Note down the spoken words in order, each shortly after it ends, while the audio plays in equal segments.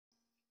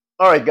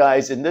Alright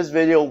guys, in this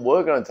video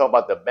we're going to talk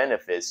about the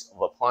benefits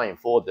of applying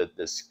for the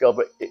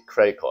Discover It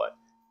credit card.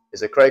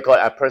 It's a credit card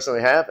I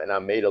personally have and I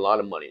made a lot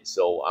of money.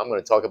 So I'm going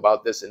to talk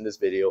about this in this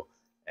video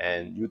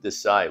and you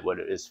decide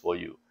whether it is for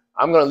you.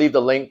 I'm going to leave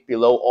the link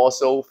below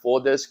also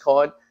for this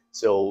card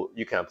so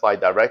you can apply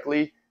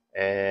directly,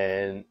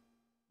 and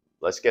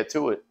let's get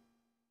to it.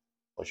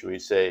 Or should we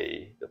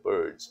say the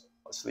birds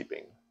are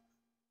sleeping?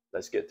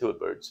 Let's get to it,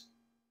 birds.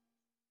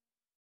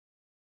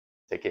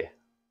 Take care.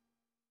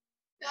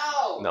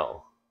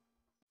 No.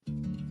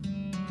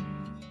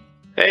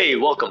 Hey,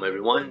 welcome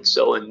everyone.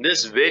 So in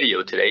this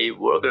video today,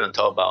 we're going to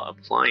talk about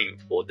applying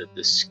for the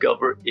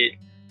Discover It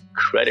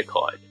credit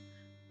card.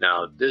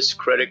 Now, this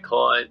credit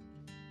card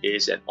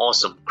is an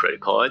awesome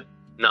credit card,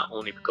 not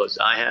only because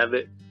I have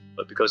it,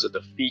 but because of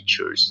the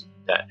features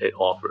that it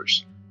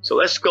offers. So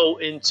let's go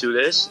into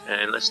this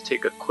and let's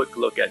take a quick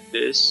look at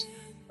this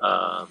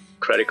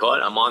credit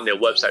card. I'm on their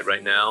website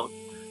right now,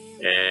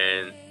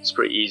 and it's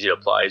pretty easy to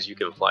apply, as you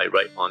can apply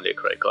right on their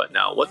credit card.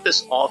 Now, what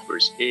this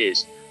offers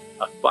is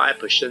a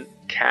 5%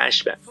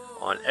 cashback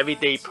on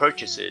everyday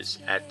purchases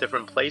at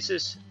different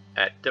places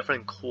at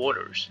different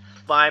quarters.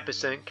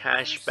 5%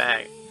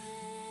 cashback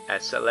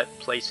at select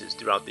places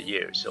throughout the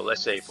year. So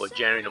let's say for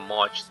January to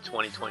March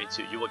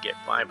 2022, you will get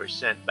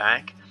 5%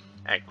 back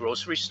at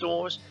grocery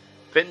stores,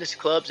 fitness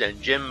clubs, and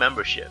gym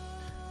membership.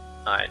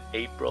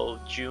 April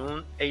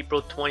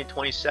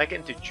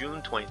 2022 to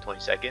June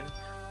 2022,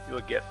 you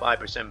will get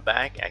 5%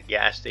 back at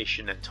gas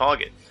station and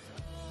Target.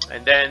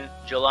 And then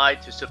July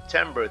to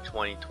September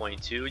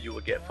 2022, you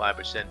will get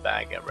 5%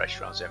 back at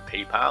restaurants and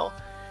PayPal.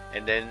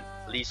 And then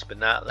least but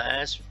not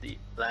last, the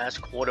last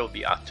quarter will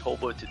be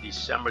October to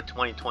December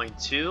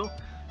 2022,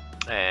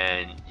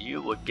 and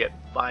you will get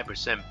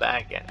 5%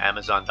 back at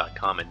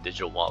Amazon.com and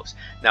digital wallets.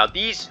 Now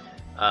these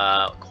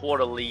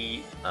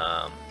quarterly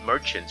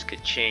merchants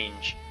could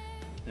change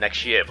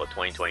next year for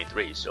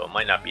 2023, so it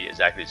might not be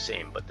exactly the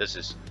same, but this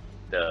is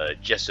the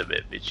gist of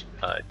it, which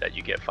that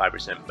you get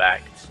 5%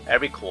 back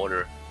every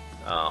quarter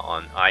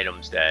on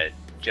items that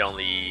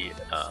generally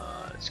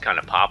is kind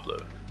of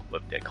popular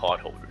with their card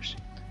holders.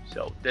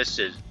 So this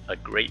is a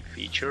great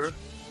feature,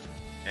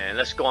 and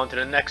let's go on to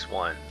the next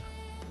one.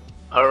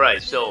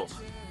 Alright, so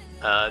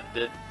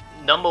the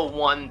number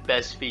one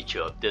best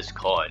feature of this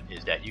card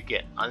is that you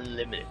get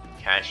unlimited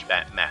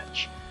cashback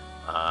match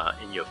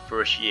in your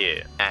first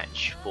year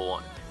match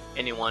for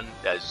anyone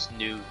that's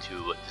new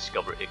to a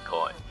Discover It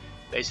card.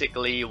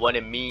 Basically what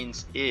it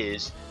means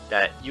is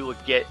that you will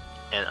get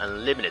an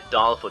unlimited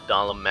dollar for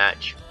dollar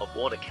match of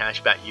all the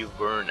cashback you've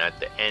earned at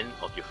the end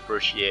of your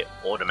first year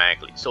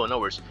automatically. So in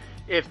other words,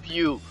 if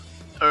you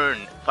earn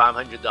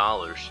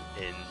 $500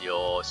 in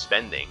your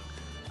spending,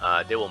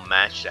 they will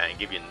match that and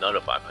give you another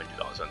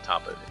 $500 on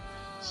top of it,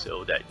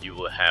 so that you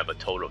will have a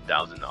total of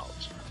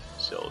 $1,000.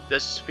 So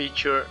this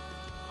feature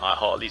I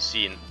hardly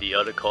see in the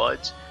other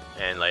cards,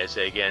 and like I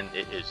say again,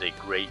 it is a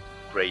great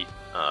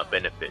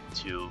benefit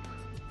to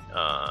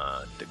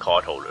the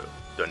card holder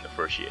during the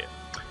first year.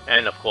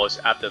 And of course,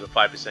 after the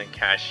 5%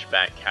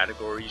 cashback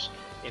categories,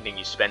 anything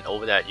you spend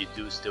over that, you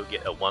do still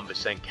get a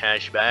 1%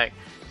 cashback.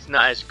 It's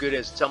not as good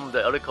as some of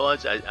the other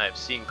cards. I've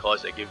seen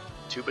cards that give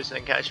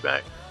 2%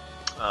 cashback,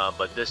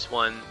 but this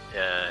one,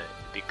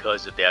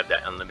 because they have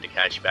that unlimited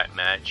cashback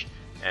match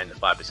and the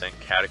 5%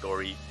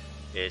 category,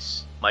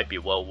 might be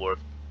well worth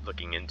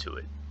looking into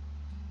it.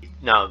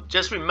 Now,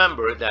 just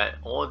remember that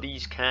all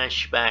these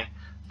cashback,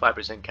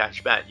 5%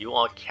 cashback, you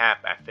are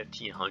capped at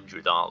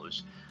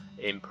 $1,500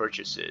 in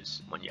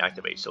purchases when you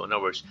activate. So in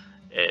other words,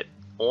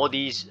 all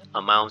these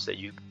amounts that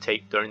you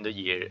take during the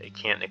year, it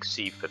can't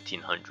exceed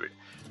 $1,500.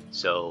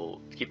 So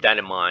keep that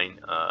in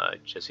mind,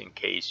 just in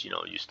case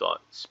you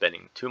start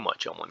spending too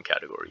much on one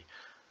category.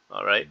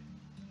 All right,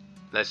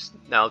 let's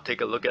now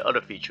take a look at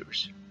other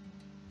features.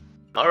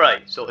 All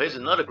right, so here's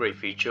another great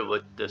feature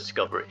with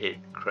Discover It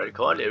credit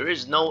card. There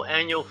is no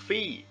annual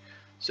fee.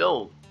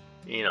 So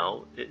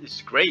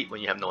it's great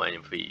when you have no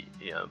annual fee.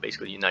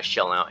 Basically you're not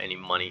shelling out any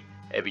money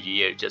every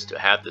year just to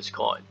have this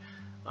card.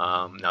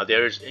 Now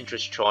there is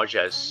interest charge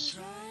as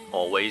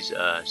always,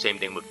 same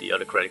thing with the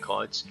other credit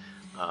cards,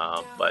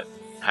 but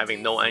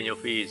having no annual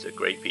fee is a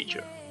great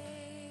feature.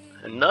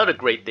 Another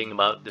great thing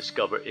about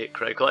Discover It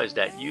credit card is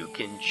that you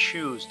can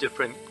choose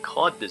different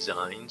card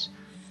designs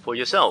for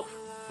yourself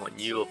when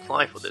you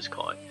apply for this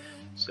card.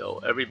 So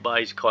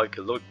everybody's card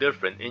could look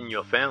different in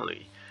your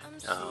family.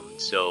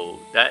 So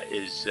that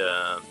is,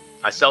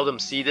 I seldom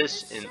see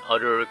this in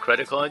other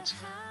credit cards,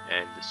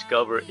 and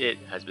Discover It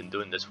has been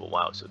doing this for a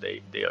while, so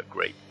they are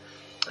great.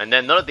 And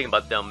then another thing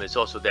about them is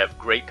also they have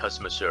great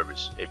customer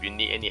service. If you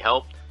need any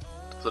help,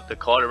 flip the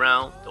card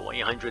around, the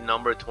 1-800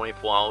 number,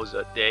 24 hours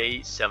a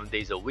day, 7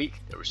 days a week.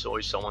 There is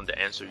always someone to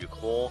answer your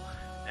call,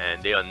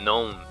 and they are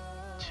known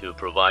to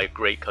provide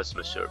great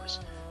customer service.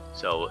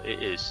 So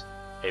it is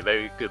a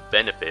very good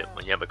benefit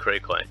when you have a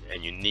credit card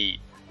and you need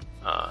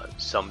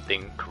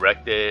something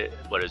corrected,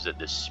 whether it's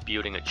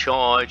disputing a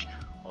charge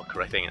or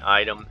correcting an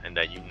item, and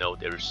that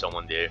there is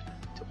someone there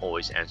to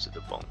always answer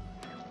the phone.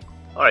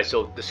 Alright,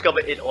 so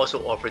Discover It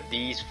also offered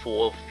these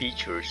 4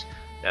 features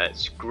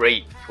that's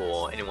great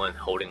for anyone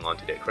holding on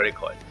to their credit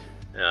card.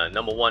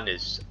 Number one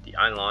is the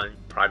online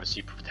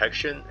privacy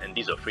protection, and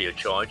these are free of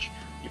charge.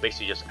 You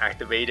basically just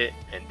activate it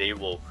and they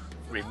will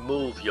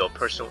remove your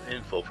personal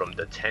info from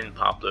the 10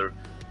 popular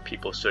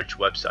people search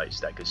websites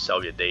that could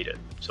sell your data.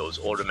 So it's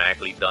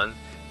automatically done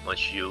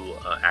once you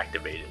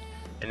activate it.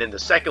 And then the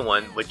second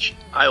one, which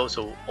I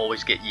also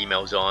always get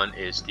emails on,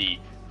 is the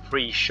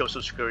free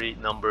social security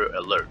number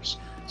alerts.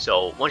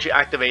 So once you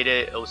activate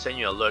it, it will send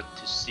you an alert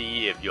to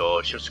see if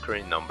your social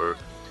security number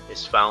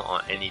is found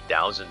on any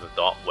thousands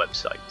of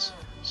websites.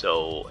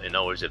 So in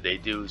other words, if they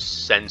do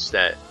sense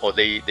that, or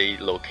they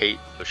locate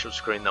your social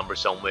security number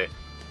somewhere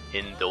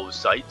in those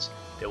sites,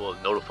 they will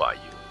notify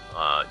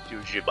you,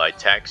 usually by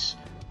text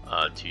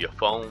to your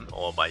phone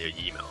or by your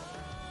email.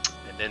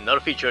 And then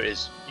another feature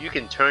is you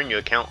can turn your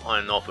account on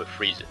and off with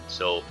freeze it.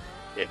 So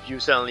if you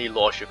suddenly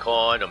lost your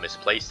card or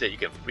misplaced it, you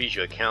can freeze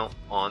your account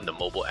on the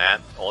mobile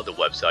app or the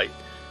website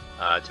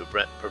to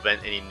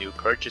prevent any new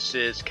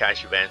purchases,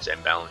 cash advance,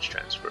 and balance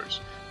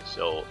transfers.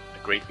 So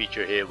a great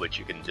feature here, which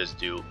you can just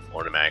do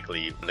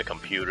automatically on the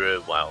computer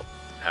while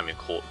having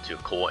to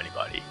call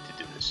anybody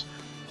to do this.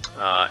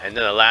 And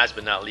then the last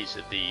but not least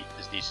is the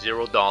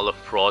 $0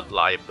 fraud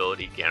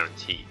liability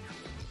guarantee.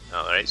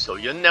 Alright, so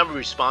you're never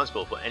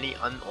responsible for any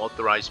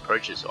unauthorized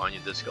purchase on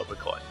your Discover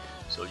card.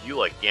 So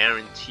you are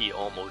guaranteed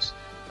almost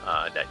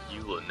that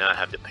you will not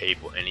have to pay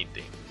for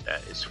anything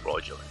that is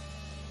fraudulent.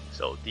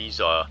 So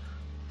these are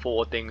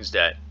 4 things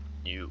that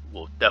you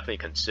will definitely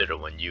consider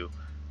when you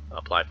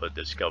apply for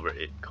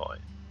discoverit card.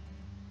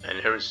 And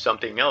here's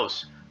something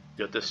else.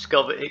 Your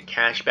discoverit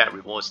cashback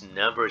rewards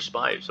never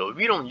expire. So if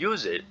you don't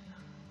use it,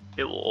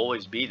 it will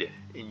always be there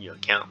in your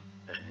account,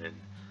 and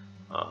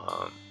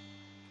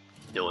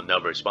it will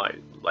never expire.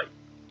 Like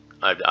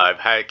I've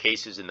had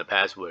cases in the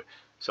past where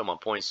someone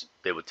points,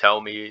 they would tell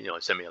me,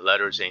 send me a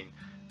letter saying,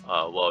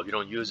 well, if you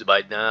don't use it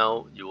by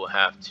now, you will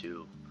have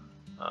to,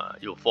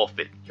 you'll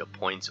forfeit your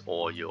points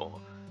or your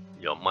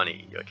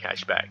money, your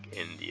cash back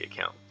in the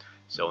account.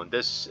 So in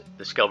this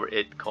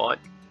discoverit card,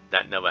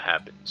 that never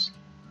happens,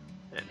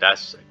 and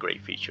that's a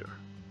great feature.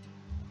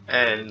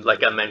 And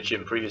like I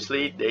mentioned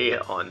previously, they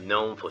are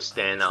known for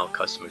standout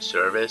customer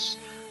service.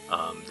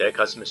 Their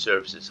customer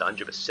service is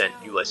 100%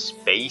 US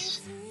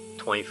based,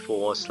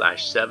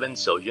 24/7.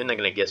 So you're not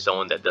gonna get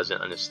someone that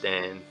doesn't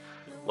understand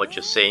what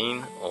you're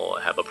saying or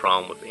have a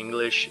problem with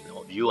English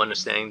or you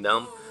understanding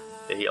them.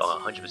 They are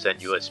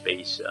 100% US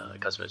based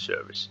customer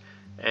service,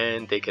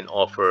 and they can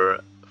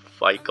offer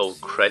FICO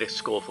credit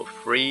score for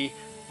free,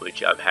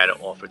 which I've had it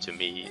offered to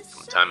me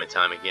from time and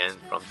time again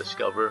from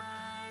Discover,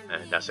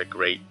 and that's a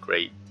great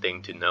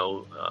thing to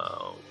know.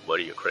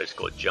 Whether your credit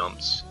score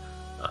jumps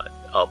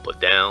up or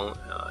down,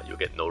 you'll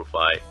get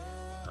notified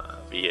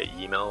via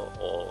email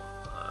or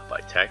by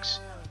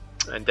text.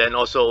 And then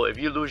also, if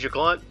you lose your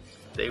card,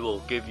 they will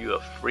give you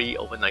a free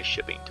overnight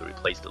shipping to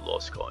replace the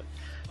lost card.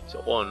 So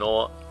all in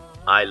all,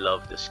 I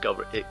love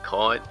discoverit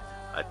card.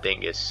 I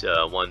think it's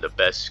one of the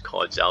best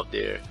cards out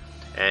there,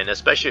 and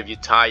especially if you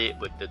tie it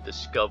with the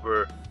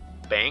Discover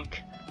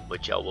Bank,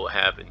 which I will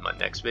have in my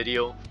next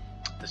video.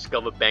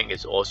 Discover Bank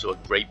is also a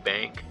great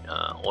bank.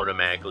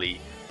 Automatically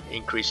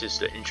increases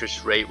the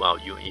interest rate while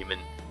you even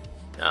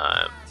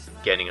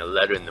getting a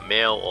letter in the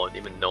mail or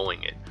even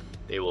knowing it.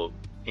 They will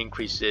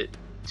increase it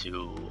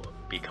to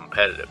be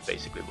competitive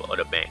basically with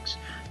other banks,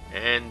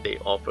 and they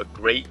offer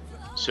great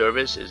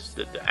service.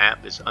 The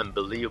app is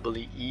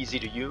unbelievably easy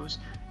to use,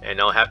 and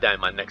I'll have that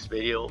in my next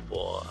video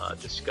for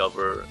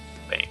Discover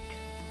Bank.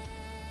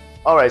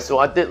 Alright, so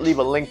I did leave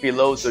a link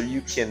below so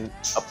you can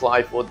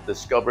apply for the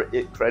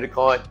discoverit credit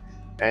card.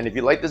 And if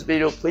you like this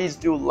video, please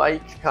do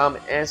like,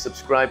 comment, and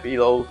subscribe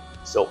below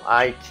so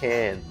I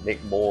can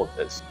make more of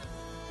this.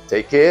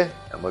 Take care.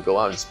 I'm going to go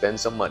out and spend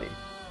some money.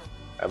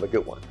 Have a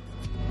good one.